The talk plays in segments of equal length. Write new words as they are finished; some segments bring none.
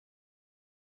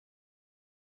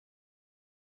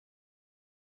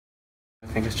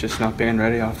I think it's just not being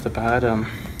ready off the bat.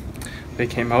 They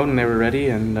came out and they were ready,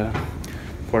 and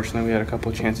fortunately we had a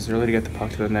couple of chances early to get the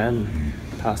puck to the net and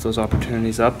pass those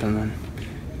opportunities up, and then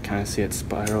kind of see it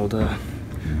spiraled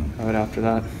right after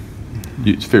that.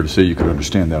 It's fair to say you could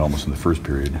understand that almost in the first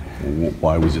period.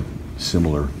 Why was it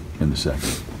similar in the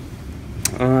second?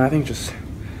 I think just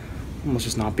almost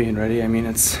just not being ready. I mean,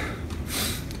 it's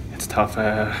tough.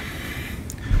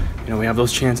 You know, we have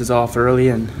those chances off early,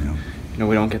 and you know,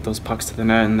 we don't get those pucks to the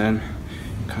net, and then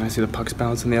kind of see the pucks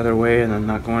bouncing the other way and then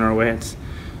not going our way. You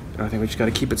know, I think we just got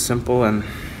to keep it simple and,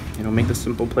 you know, make the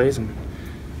simple plays and,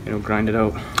 you know, grind it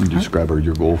out. Can you describe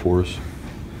your goal for us?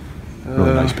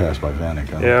 Really nice pass by Vanek.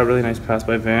 Huh? Yeah, really nice pass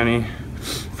by Vanny.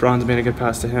 Franz made a good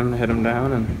pass to him to hit him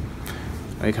down, and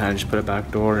he kind of just put it back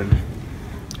door, and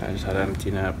I just had an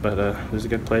empty net. But it was a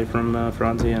good play from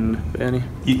Franzi and Vanny.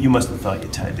 You must have thought you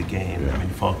tied the game. I mean,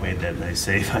 Falk made that nice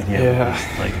save on you. Yeah.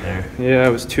 Like there. Yeah,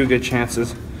 it was two good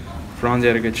chances. Franzi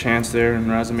had a good chance there, and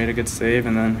Raza made a good save,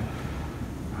 and then,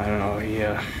 I don't know, he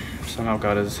somehow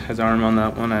got his arm on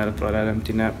that one. I thought I had an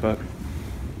empty net, but,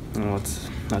 you know,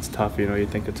 that's tough. You know, you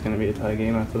think it's going to be a tie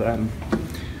game after that, and,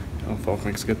 you know, Falk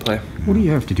makes a good play. What do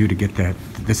you have to do to get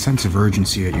the sense of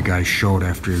urgency that you guys showed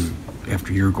after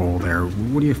your goal there?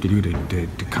 What do you have to do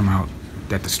to come out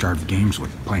at the start of the games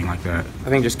with playing like that? I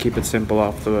think just keep it simple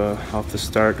off the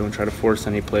start. Don't try to force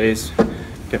any plays.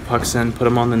 Get pucks in, put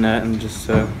them on the net, and just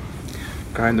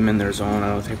grind them in their zone. I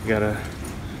don't think we gotta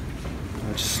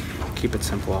just keep it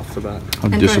simple off the bat. How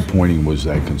disappointing was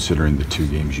that, considering the two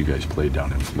games you guys played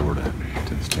down in Florida,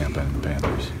 to Tampa and the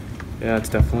Panthers? Yeah, it's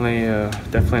definitely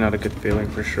not a good feeling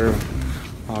for sure.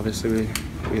 Obviously,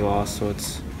 we lost, so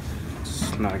it's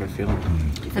not a good feeling.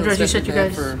 Andreas, you said you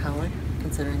guys for Howard,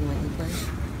 considering what you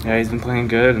played. Yeah, he's been playing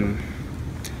good, and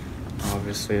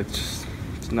obviously it's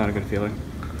not a good feeling.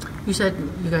 You said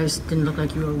you guys didn't look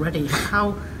like you were ready.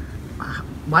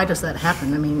 Why does that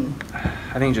happen? I mean,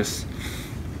 I think just,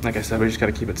 like I said, we just got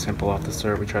to keep it simple off the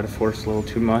start. We try to force a little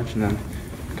too much, and then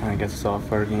it kind of gets us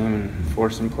off our game and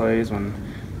force some plays when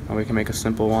we can make a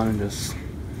simple one and just,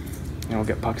 you know,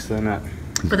 get pucks to the net.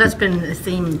 but that's been a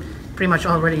theme pretty much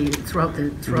already throughout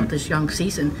this young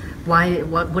season.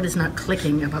 What is not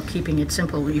clicking about keeping it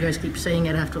simple? You guys keep saying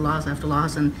it after loss,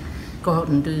 and go out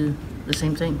and do the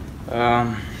same thing.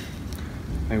 I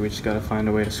think we just got to find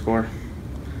a way to score.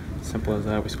 Simple as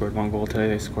that. We scored one goal today.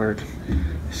 They scored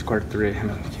 3. I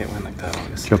mean, we can't win like that,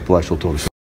 obviously. Jeff Blashill told us